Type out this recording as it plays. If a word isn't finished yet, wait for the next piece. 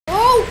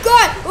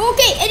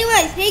Okay,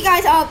 anyways, hey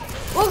guys,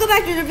 welcome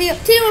back to the video.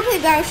 Today we're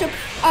playing Battleship.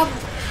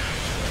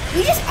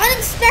 We just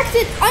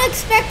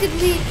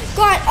unexpectedly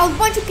got a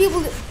bunch of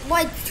people,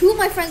 two of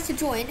my friends to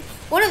join.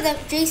 One of them,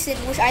 Jason,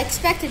 which I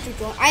expected to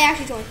join. I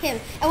actually joined him.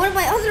 And one of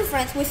my other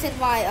friends was in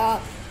my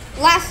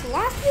last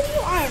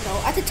video. I don't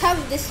know. At the time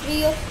of this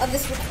video, of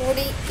this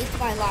recording, it's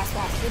my last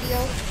video.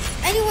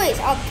 Anyways,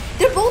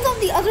 they're both on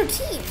the other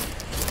team.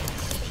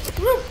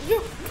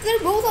 They're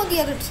both on the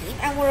other team,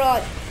 and we're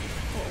oh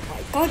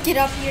my god, get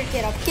up here,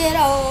 get up. Get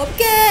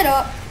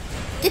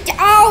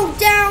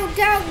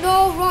down,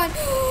 no, run.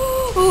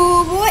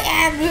 Oh boy,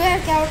 and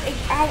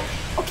out.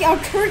 Okay, our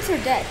turrets are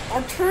dead.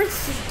 Our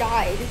turrets just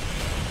died.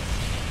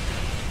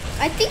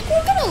 I think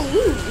we're gonna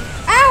lose.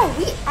 Ow,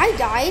 I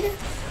died.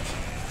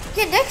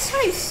 Yeah, next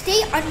time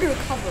stay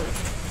undercover.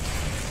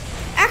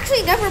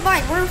 Actually, never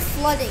mind, we're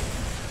flooding.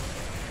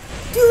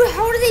 Dude,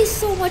 how are they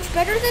so much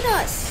better than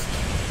us?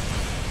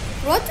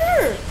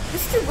 Brother,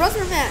 Mr.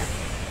 Brother Man.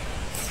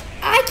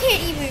 I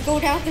can't even go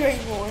down there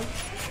anymore.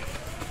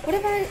 What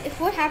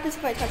happens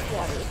if I touch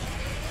water?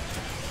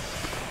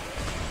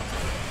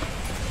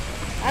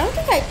 I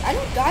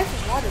don't die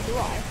from water, do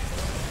I?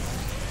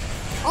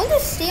 I'll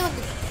just stay on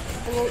the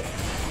below.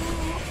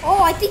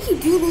 Oh, I think you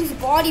do lose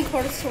body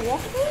parts to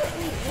walk through it?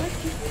 Wait, what?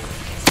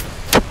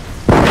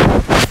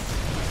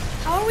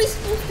 How are we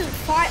supposed to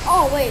fight?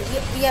 Oh wait,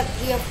 we have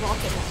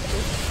rocket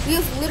launchers. We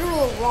have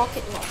literal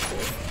rocket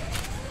launchers.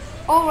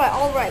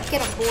 Alright,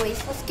 get them, boys.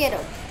 Let's get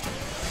them.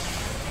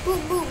 Boom,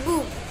 boom,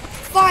 boom.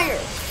 Fire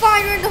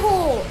in the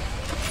hole.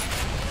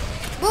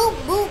 Boom,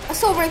 boom.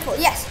 Assault rifle.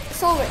 Yes,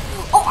 assault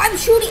rifle. Oh, I'm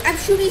shooting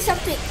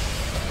something.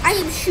 I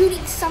am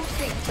shooting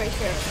something right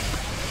here.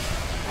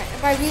 Right,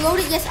 am I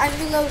reloaded? Yes, I'm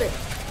reloaded.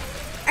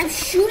 I'm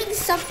shooting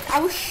something. I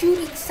was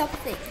shooting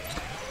something.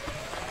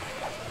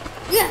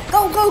 Yeah,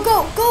 go,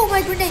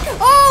 my grenade.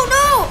 Oh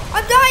no,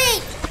 I'm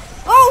dying.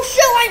 Oh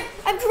shoot,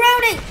 I'm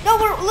drowning. No,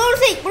 we're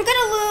losing. We're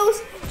gonna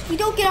lose. We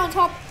don't get on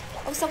top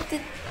of something.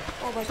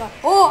 Oh my god.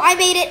 Oh, I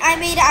made it.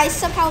 I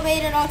somehow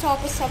made it on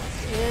top of something.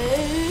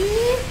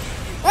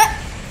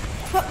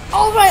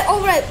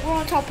 Alright. We're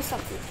on top of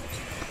something.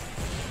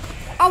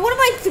 What am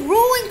I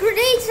throwing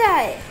grenades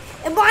at?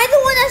 Am I the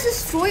one that's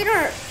destroyed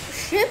our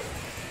ship?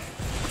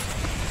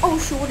 Oh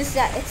shoot, what is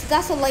that?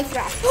 That's a life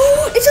raft.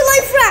 It's a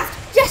life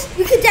raft! Yes,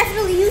 you can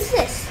definitely use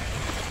this.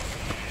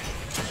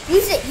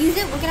 Use it.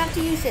 We're gonna have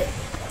to use it.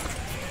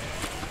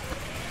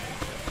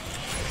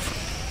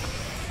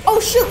 Oh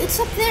shoot, it's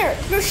up there.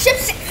 Your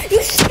ship's,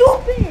 you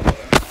stupid.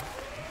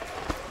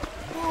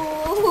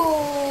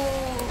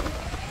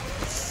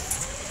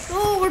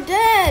 Oh, we're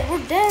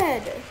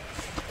dead.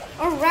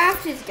 Our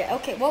raft is dead.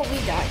 Okay, well, we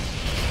died.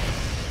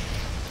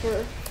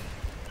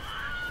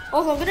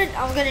 Also,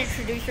 I'm gonna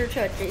introduce her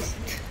to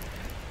Jason.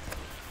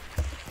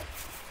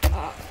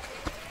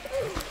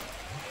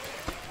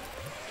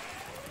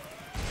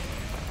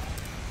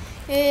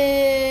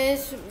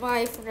 Is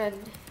my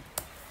friend.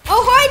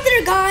 Oh, hi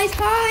there, guys.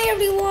 Hi,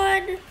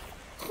 everyone.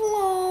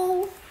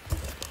 Hello.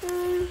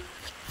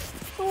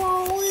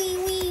 Hello,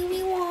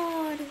 we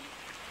won.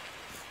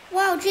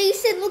 Wow,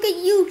 Jason, look at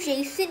you,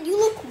 Jason. You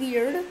look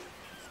weird.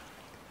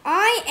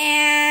 I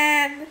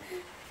am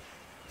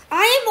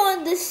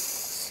on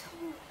this.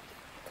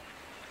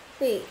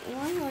 Wait, am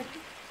I on?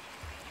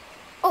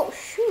 Oh,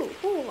 shoot.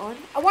 Hold on.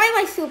 Why am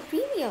I still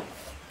premium?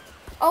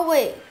 Oh,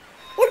 wait.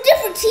 We're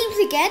different teams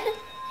again.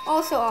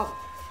 Also,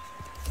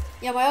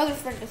 yeah, my other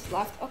friend just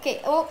left.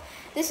 Okay, well,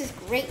 this is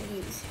great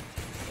news.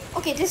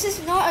 Okay, this is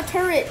not a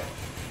turret.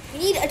 We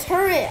need a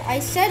turret. I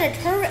said a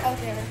turret out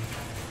there.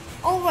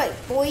 Alright,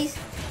 boys.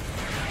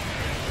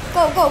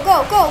 Go.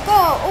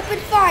 Open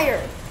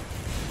fire.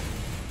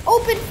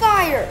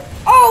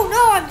 Oh,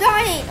 no, I'm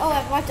dying. Oh,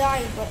 I'm not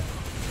dying, but...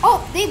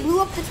 Oh, they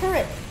blew up the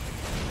turret.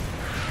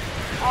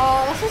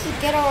 Let's just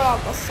get our...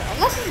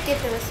 let's just get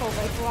the assault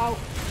rifle out.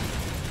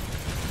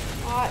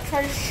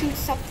 Try to shoot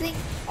something.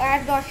 I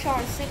have not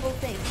shot a single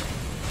thing.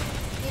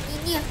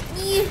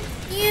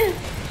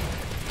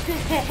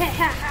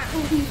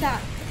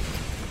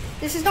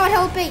 This is not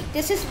helping.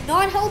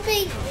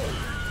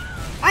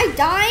 I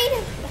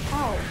died?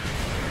 How?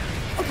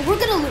 Okay, we're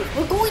gonna lose.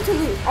 We're going to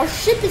lose. Our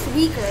ship is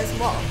weaker as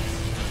well.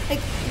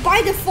 Like,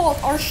 by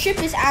default, our ship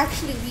is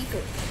actually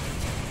weaker.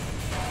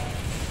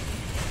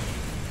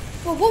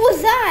 Well, what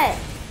was that?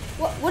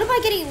 What am I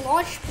getting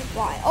launched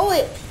by? Oh,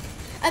 wait.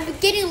 I'm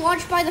getting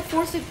launched by the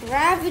force of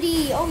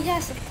gravity. Oh,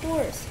 yes, of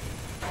course.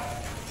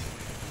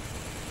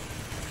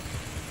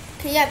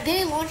 Okay, yeah, I'm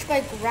getting launched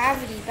by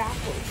gravity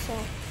backwards, so...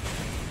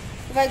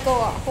 If I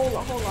go up, hold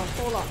on.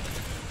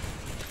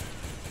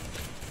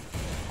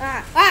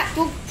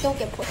 Don't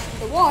get pushed in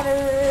the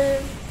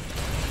water.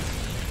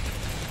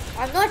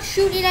 I'm not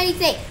shooting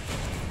anything.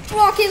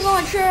 Rocket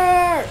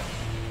launcher!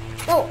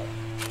 Oh.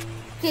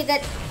 Okay,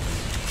 that...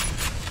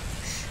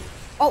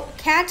 Oh,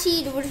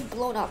 Catty, we're just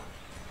blown up.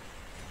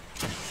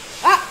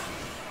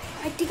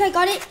 I think I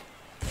got it.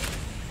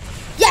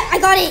 Yeah, I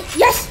got it.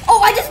 Yes.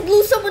 Oh, I just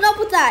blew someone up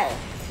with that.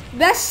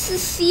 Best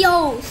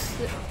COs.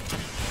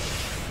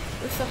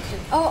 Or something.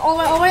 Oh,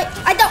 alright.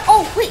 I don't.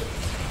 Oh, wait.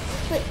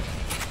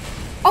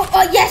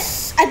 Oh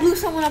yes, I blew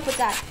someone up with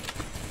that.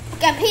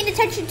 Okay, I'm paying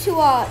attention to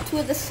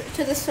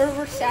the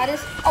server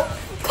status. Oh,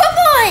 come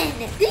on!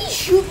 Did he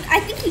shoot? I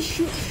think he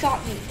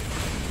shot me.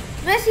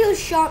 Messi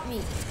shot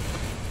me.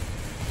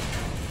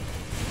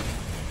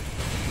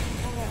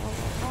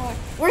 Alright.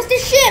 Where's the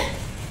ship?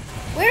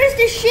 Where's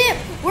the ship?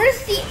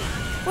 Where's the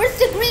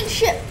green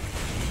ship?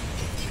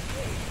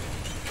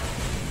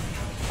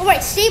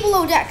 Alright, stay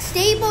below deck.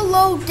 Stay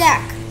below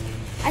deck.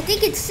 I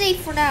think it's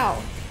safe for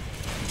now.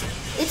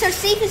 It's our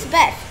safest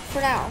bet for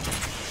now.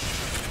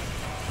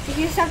 You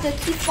just have to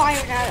keep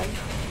firing at him.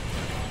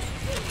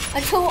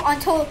 Until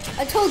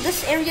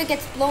this area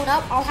gets blown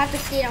up, I'll have to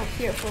stay down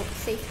here for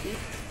safety.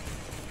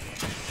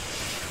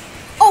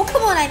 Oh,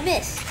 come on, I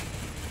missed.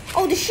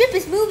 Oh, the ship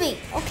is moving.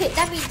 Okay,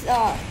 that means,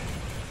 oh,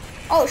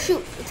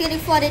 shoot, it's getting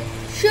flooded.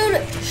 Shoot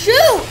it,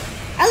 shoot!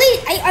 At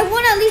least, I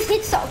want to at least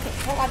hit some. Okay,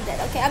 oh, I'm dead.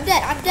 Okay, I'm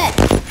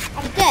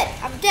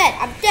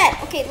dead.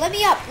 Okay, let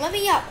me up.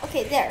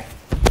 Okay, there.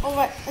 All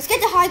right, let's get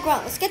the high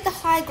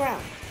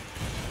ground.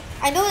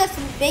 I know that's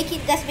making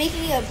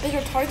me a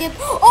bigger target.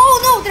 Oh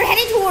no, they're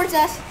heading towards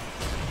us.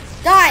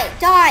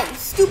 Die,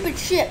 stupid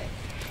ship.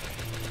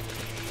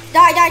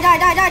 Die.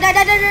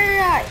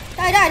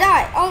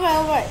 All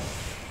right.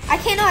 I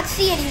cannot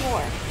see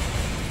anymore.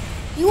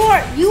 You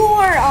are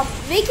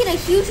making a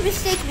huge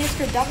mistake,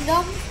 Mr. Dum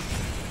Dum.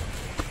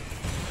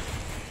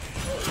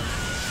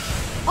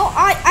 Oh,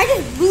 I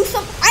just blew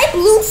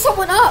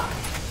someone up.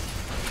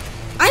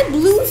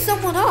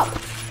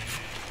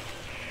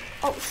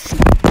 Oh shoot.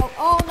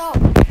 Oh no.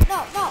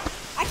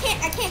 I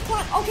can't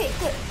climb. Okay,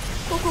 good.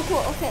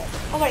 Cool. Okay.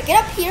 Alright, get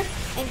up here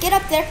and get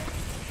up there.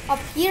 Up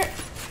here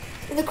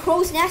in the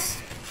crow's nest.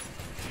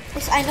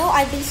 Yes, I know,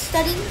 I've been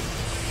studying.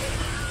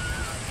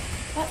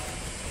 What?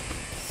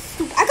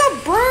 Stupid. I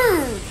got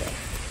burned.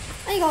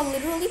 I got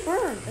literally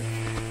burned.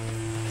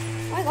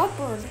 I got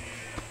burned.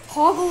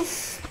 Toggle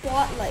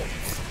spotlight.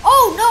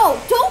 Oh no,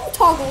 don't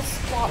toggle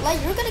spotlight.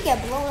 You're gonna get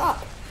blown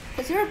up.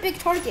 Because you're a big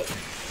target.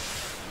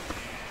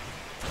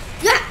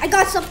 Yeah, I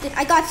got something.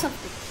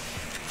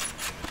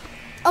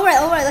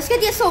 Alright, let's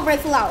get the assault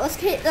rifle out. Let's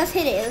hit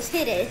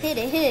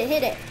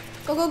it.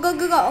 Go.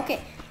 Okay.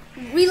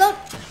 Reload.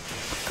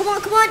 Come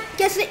on.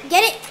 Get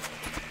it.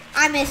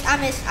 I missed. I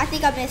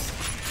think I missed.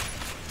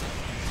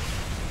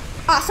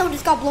 Ah, someone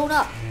just got blown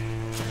up.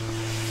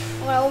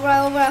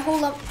 Alright,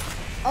 hold up.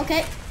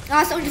 Okay.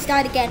 Ah, someone just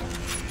died again.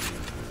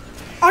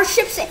 Our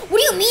ship's safe. What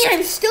do you mean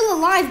I'm still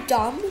alive,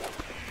 dumb?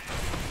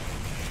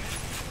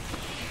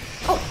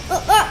 Oh,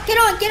 get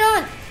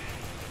on.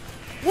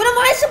 What am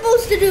I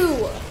supposed to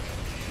do?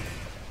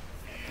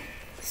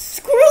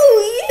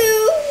 Screw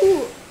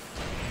you!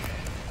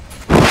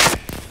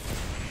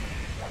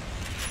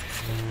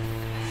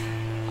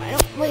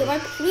 Wait, my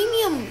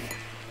premium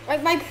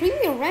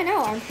ran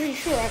out. I'm pretty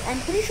sure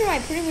my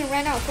premium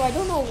ran out. So I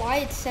don't know why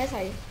it says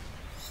I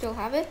still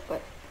have it,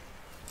 but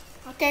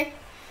okay.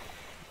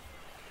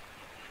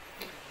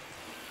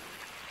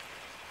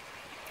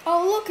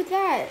 Oh, look at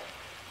that.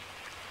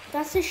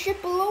 That's the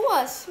ship below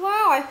us.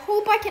 Wow, I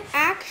hope I can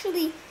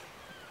actually...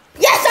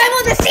 Yes, I'm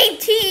on the same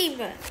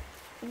team!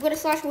 I'm gonna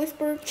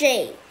 /whisper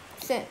J.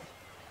 Send.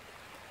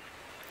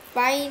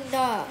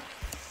 Finally.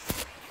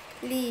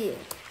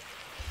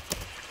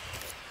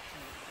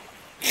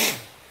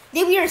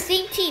 Then we are the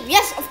same team.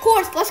 Yes, of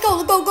course. Let's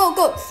go.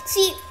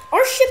 See,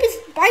 our ship is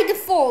by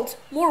default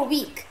more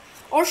weak.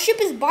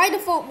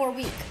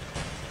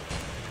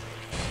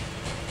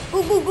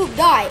 Boom,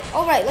 die.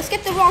 Alright, let's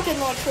get the rocket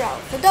launcher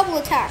out for double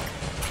attack.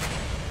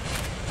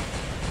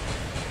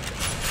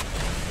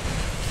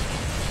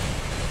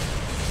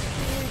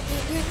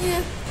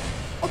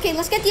 Okay,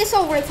 let's get the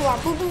assault rifle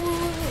out. Boom.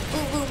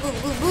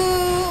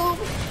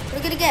 We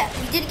didn't get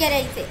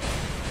anything.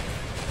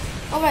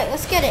 Alright,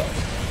 let's get it.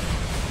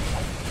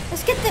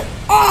 Let's get the...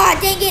 Ah,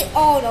 dang it.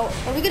 Oh, no.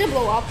 Are we going to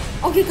blow up?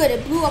 Okay, good.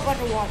 It blew up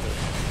underwater.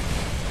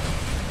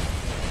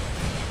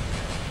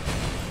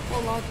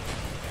 Hold on.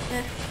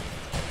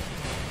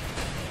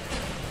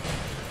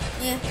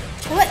 Yeah.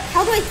 What?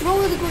 How do I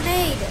throw the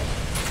grenade?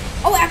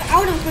 Oh, I'm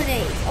out of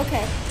grenades.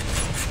 Okay.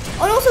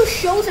 Oh, it also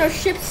shows our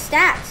ship's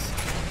stats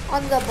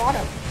on the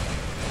bottom.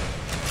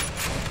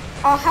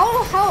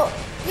 How?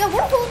 Yeah,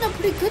 we're holding up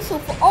pretty good so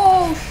far.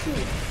 Oh,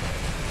 shoot.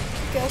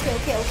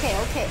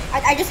 Okay.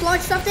 I just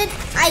launched something.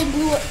 I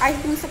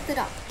blew something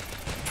up.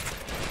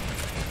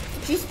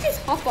 Did you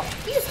just hop up?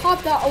 He just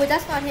hopped out. Oh, wait,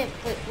 that's not him.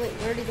 Wait,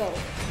 where'd he go?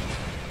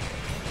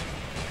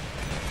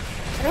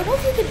 I don't know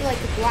if you can like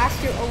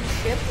blast your own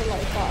ship or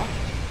like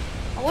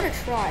I want to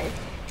try.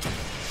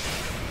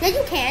 Yeah,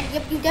 you can.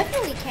 Yep, you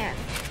definitely can.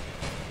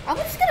 I'm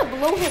just gonna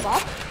blow him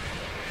up.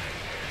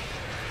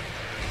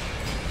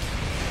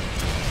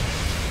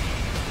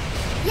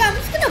 Yeah, I'm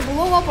just gonna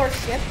blow up our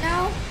ship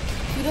now.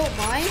 If you don't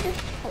mind.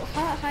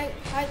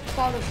 High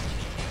cloud of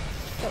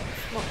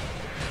smoke.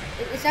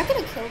 Is that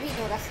gonna kill me?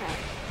 No, that's not.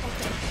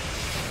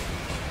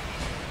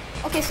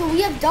 Okay, so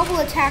we have double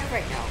attack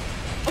right now.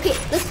 Okay,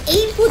 let's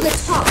aim for the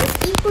top.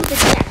 Let's aim for the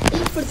deck.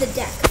 Aim for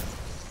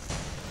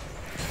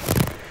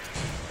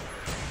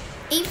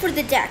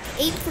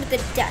the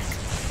deck.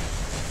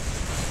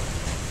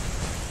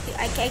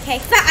 I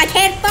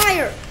can't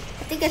fire.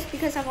 I think that's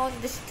because I'm on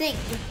this thing.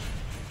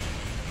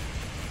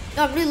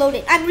 No, I'm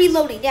reloading.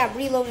 Yeah, I'm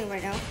reloading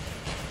right now.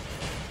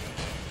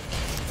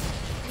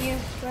 Yeah,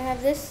 do I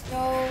have this?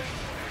 No.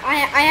 I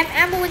have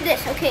ammo in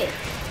this. Okay.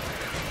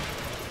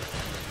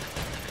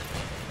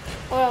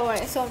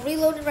 Alright, so I'm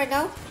reloading right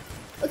now.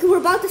 Okay, we're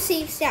about the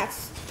same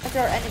stats as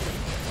our enemy.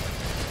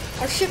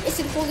 Our ship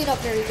isn't holding up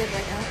very good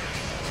right now.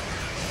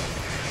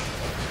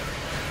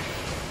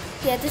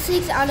 Yeah, this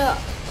thing's out of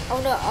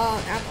ammo.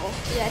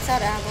 Yeah, it's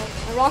out of ammo.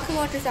 My rocket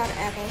launcher's out of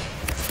ammo.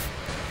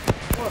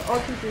 Or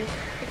RPG.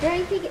 Is there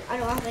anything? I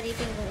don't have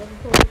anything in the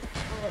inventory.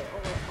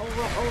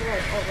 Alright.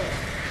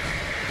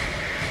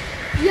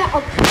 Yeah,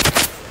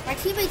 my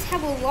teammates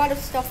have a lot of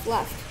stuff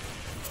left.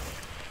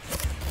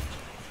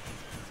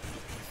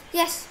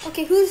 Yes,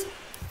 okay, who's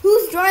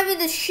driving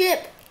the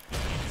ship?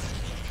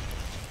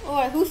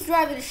 Alright, who's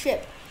driving the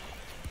ship?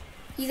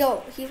 He's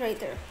right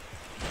there.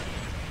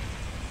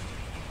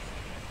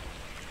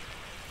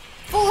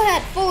 Full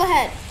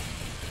ahead.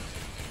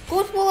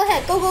 Go full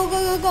ahead.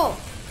 Go.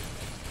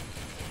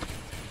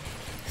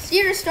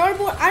 Steer to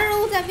starboard. I don't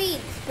know what that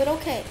means, but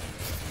okay.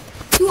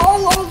 Do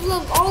all of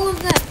them.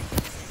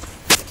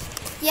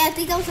 Yeah, I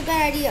think that was a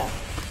bad idea.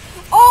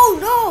 Oh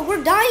no,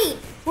 we're dying.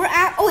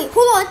 Oh wait,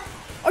 hold on.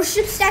 Our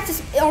ship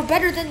stats are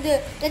better than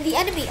the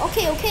enemy.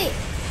 Okay.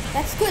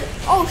 That's good.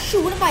 Oh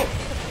shoot, what am I?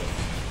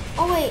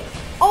 Oh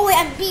wait,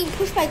 I'm being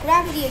pushed by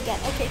gravity again.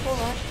 Okay, hold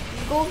on.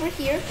 Go over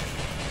here.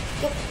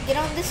 Get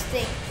on this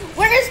thing.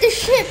 Where is the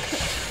ship?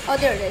 Oh,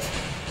 there it is.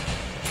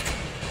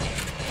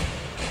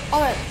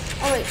 Alright.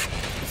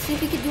 Let's see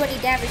if we can do any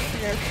damage to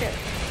their ship.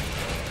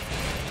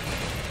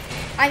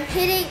 I'm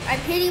hitting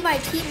my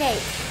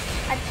teammate.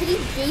 I'm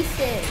hitting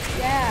Jason.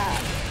 Yeah.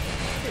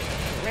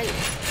 Great.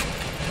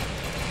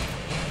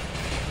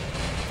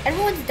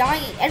 Everyone's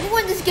dying.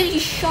 Everyone is getting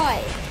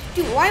shot.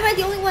 Dude, why am I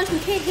the only one who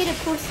can't hit a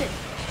person?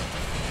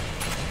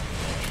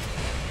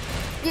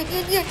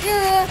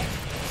 Yeah.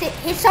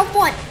 Hit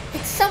someone.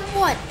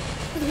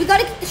 We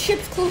gotta get the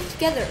ships close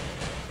together.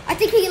 I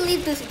think we can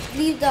leave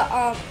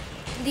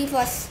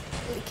us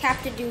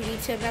captain duty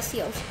to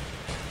Messios.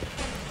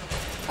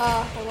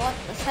 Hold on.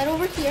 Let's head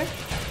over here.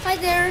 Hi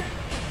there.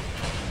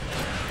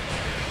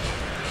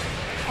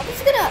 I'm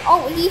just gonna.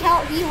 Oh, he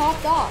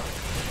hopped off.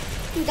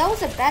 Dude, that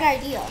was a bad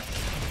idea.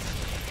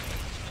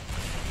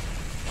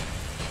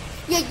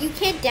 Yeah, you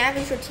can't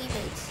damage your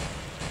teammates.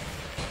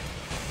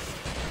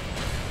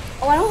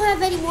 Oh, I don't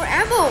have any more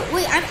ammo.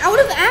 Wait, I'm out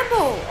of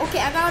ammo. Okay,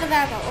 I'm out of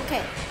ammo.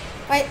 Okay.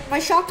 My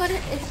shotgun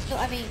is, no,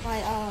 I mean,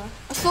 my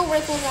assault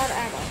rifle is out of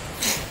ammo.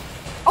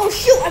 Oh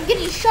shoot, I'm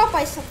getting shot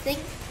by something.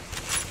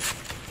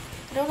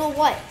 I don't know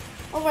what.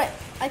 Alright,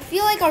 I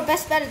feel like our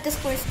best bet at this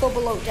point is to go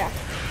below deck.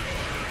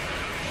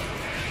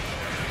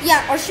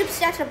 Yeah, our ship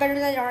stats are better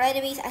than our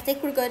enemies. I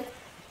think we're good.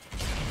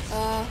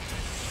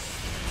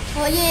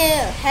 Oh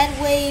yeah, head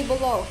way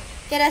below.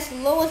 Get as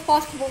low as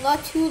possible,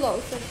 not too low.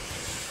 So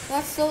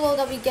not so low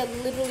that we get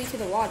literally to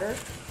the water.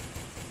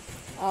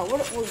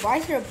 Why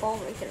is there a bomb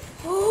right there?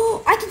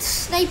 Oh, I can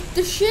snipe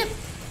the ship.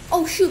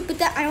 Oh shoot,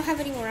 but I don't have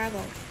any more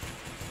ammo.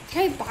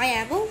 Can I buy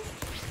ammo?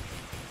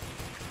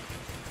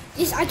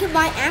 Yes, I can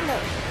buy ammo.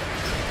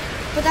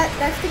 But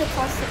that's gonna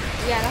cost it.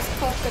 Yeah, that's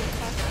gonna cost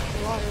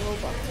a lot of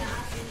Robux.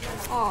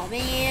 Oh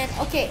man.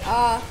 Okay,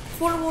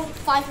 5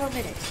 more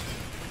minutes.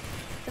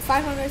 The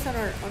 5 more minutes on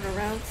our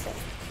round, so.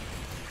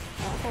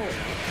 Hold on.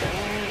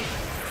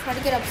 Try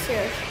to get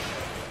upstairs.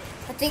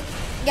 I think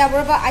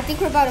we're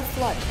about to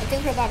flood.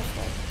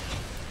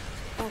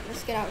 Oh,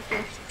 let's get out of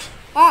here.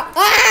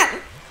 Ah!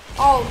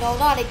 Oh no,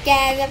 not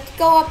again. We have to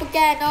go up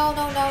again. No.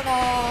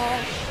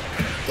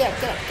 Get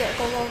up.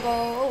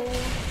 Go.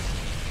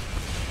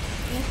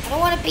 I don't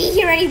want to be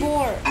here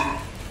anymore. We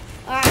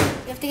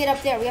have to get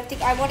up there.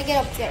 I want to get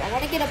up there. I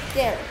don't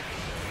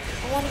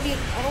want to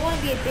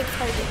be a big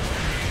target.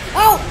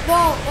 Oh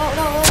no,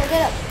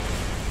 get up.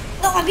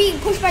 No, I'm being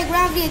pushed by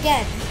gravity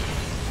again.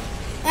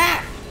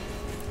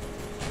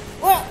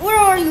 Where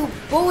are you,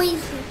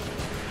 boys?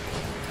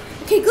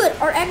 Okay, good.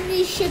 Our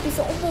enemy ship is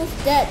almost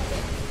dead,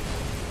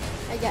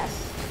 I guess.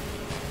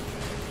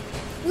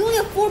 We only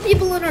have 4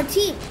 people on our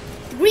team.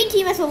 The green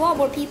team has a lot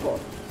more people.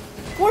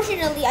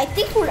 Fortunately, I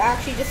think we're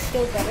actually just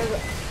still better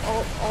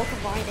all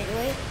combined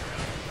anyway.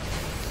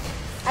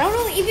 I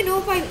don't even know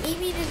if I'm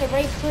aiming in the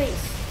right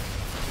place.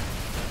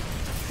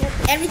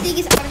 Everything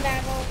is out of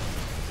ammo.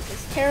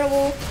 It's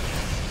terrible.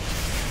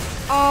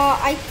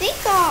 I think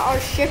our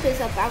ship is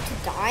about to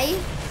die.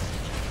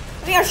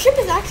 I mean, our ship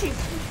is actually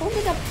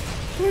holding up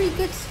pretty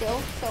good still.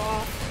 So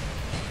I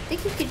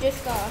think we could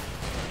just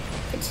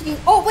continue.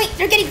 Oh wait,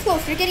 they're getting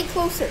close. They're getting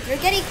closer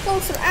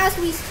as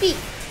we speak.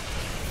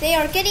 They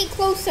are getting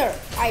closer.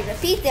 I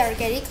repeat, they are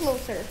getting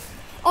closer.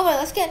 Alright,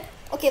 let's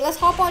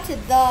hop onto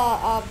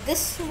the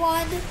this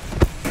one.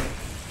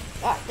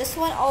 This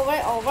one,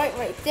 alright,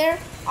 right there.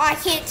 Oh, I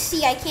can't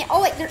see,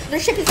 oh wait, their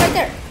ship is right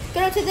there.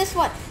 Get onto this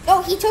one.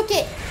 No, he took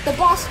it. The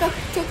boss took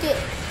it.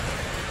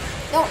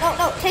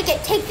 No, take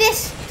it. Take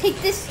this,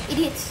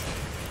 idiots.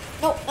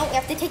 No, no, we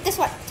have to take this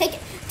one. Take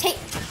it. Take.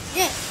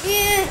 Yeah,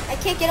 yeah. I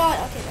can't get on.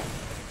 Okay, then.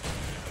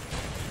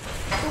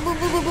 Boom, boom,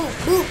 boom, boom, boom,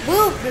 boom,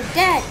 boom. You're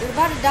dead. You're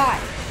about to die.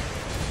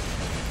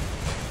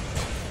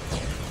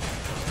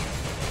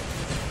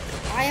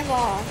 I am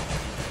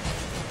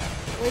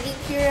waiting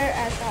here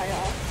as I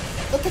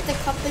look at the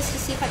compass to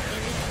see if I'm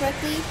aiming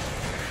correctly.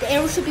 The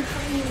arrow should be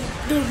pointing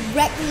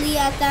directly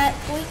at that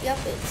point. Yep,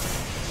 it's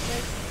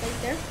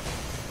right there.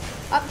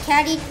 Up,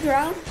 caddy,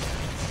 ground.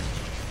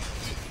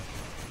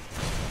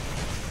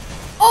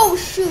 Oh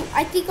shoot!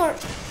 I think our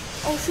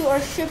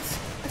ship's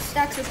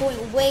stacks are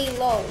going way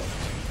low.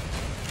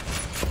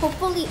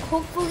 Hopefully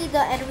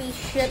the enemy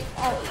ship.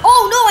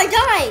 Oh no! I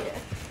died.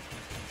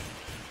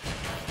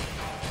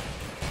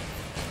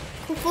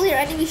 Hopefully our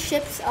enemy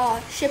ship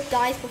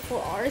dies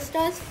before ours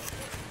does.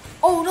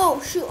 Oh no!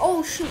 Shoot!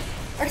 Oh shoot!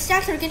 Our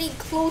stacks are getting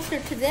closer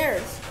to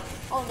theirs.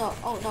 Oh no!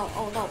 Oh no!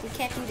 Oh no! We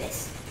can't do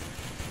this.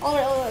 Oh,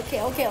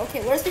 okay.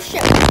 Where's the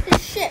ship? Where's the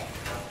ship? I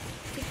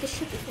think the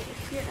ship is over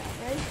here now,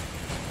 right?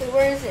 Wait,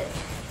 where is it?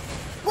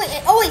 Wait,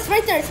 oh, it's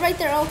right there. It's right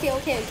there. Okay.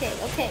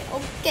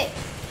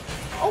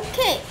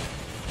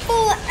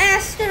 Full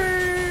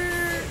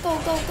Aster. Go.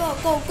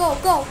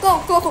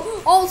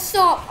 Oh,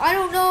 stop. I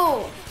don't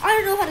know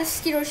how to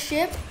steer a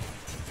ship.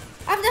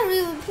 I've never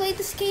even played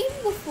this game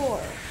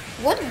before.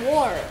 What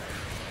war?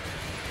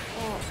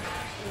 Oh,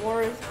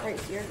 war is right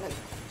here. Like,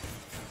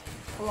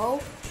 hello?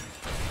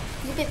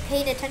 You've been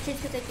paying attention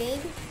to the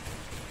game?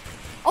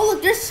 Oh,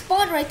 look, there's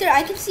spawn right there.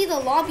 I can see the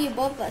lobby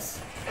above us.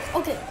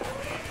 Okay.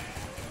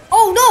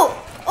 Oh, no.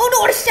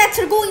 Our stats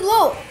are going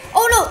low.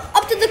 Oh, no.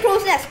 Up to the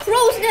crow's nest.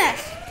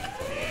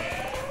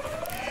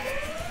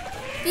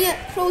 Yeah,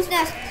 crow's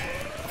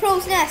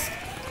nest.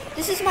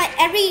 This is my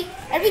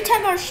every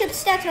time our ship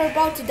stats are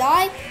about to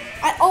die,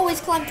 I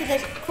always climb to the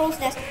crow's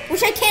nest,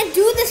 which I can't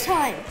do this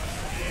time.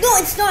 No,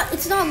 it's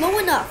not low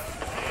enough.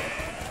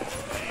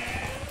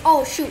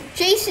 Oh shoot,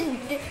 Jason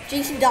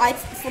died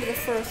for the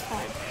first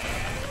time.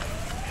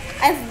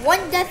 I have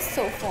 1 death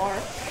so far.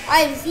 I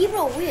have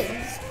 0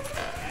 wins.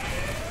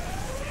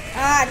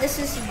 This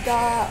is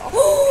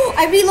oh,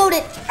 I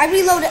reloaded. I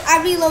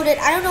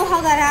don't know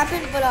how that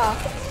happened, but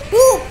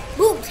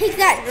boom, take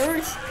that,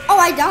 nerds. Oh,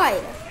 I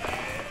died.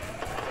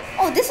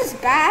 Oh, this is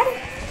bad.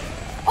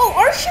 Oh,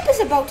 our ship is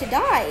about to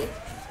die.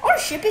 Our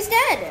ship is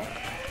dead.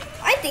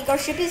 I think our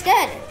ship is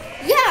dead.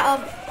 Yeah,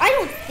 I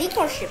don't think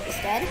our ship is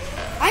dead.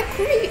 I'm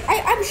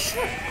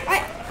sure.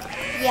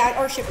 Yeah,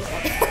 our ship is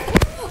dead.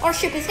 Our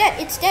ship is dead.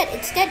 It's dead.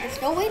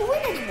 There's no way to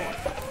win anymore.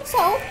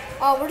 So,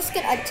 we're just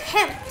gonna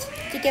attempt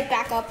to get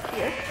back up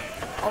here.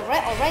 All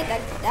right.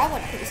 That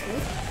went pretty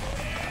smooth.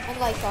 And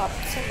like, oh,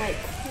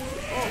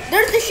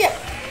 there's the ship.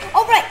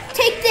 All right,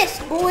 take this,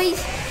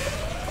 boys.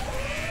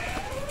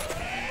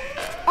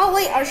 Oh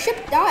wait, our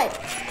ship died.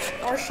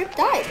 Ow, our ship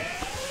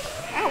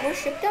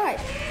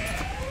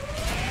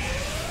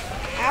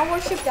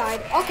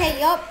died. Okay,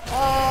 yup.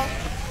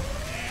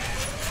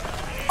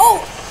 Oh,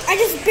 I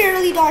just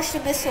barely dodged a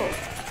missile.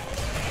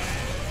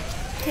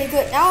 Okay,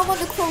 good. Now I'm on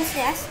the crow's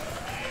nest.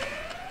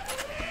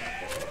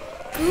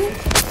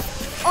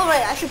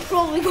 Alright, I should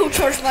probably go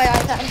charge my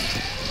iPad.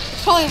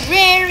 It's probably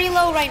very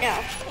low right now.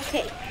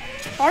 Okay,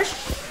 charge.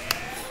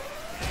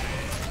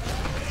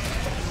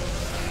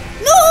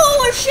 No,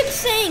 our ship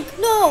sank.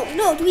 No.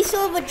 Do we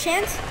still have a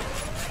chance?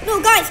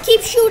 No, guys,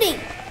 keep shooting.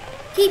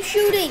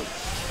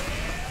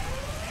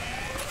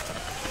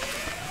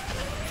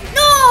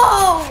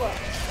 No!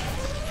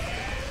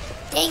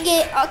 Dang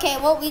it. Okay,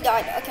 well, we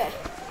died. Okay.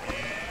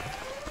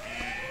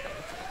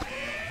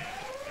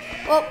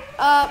 Well,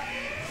 I'm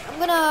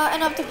gonna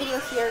end up the video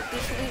here. Be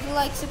sure to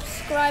like,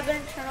 subscribe,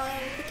 and turn on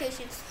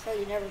notifications so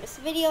you never miss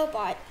a video.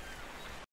 Bye.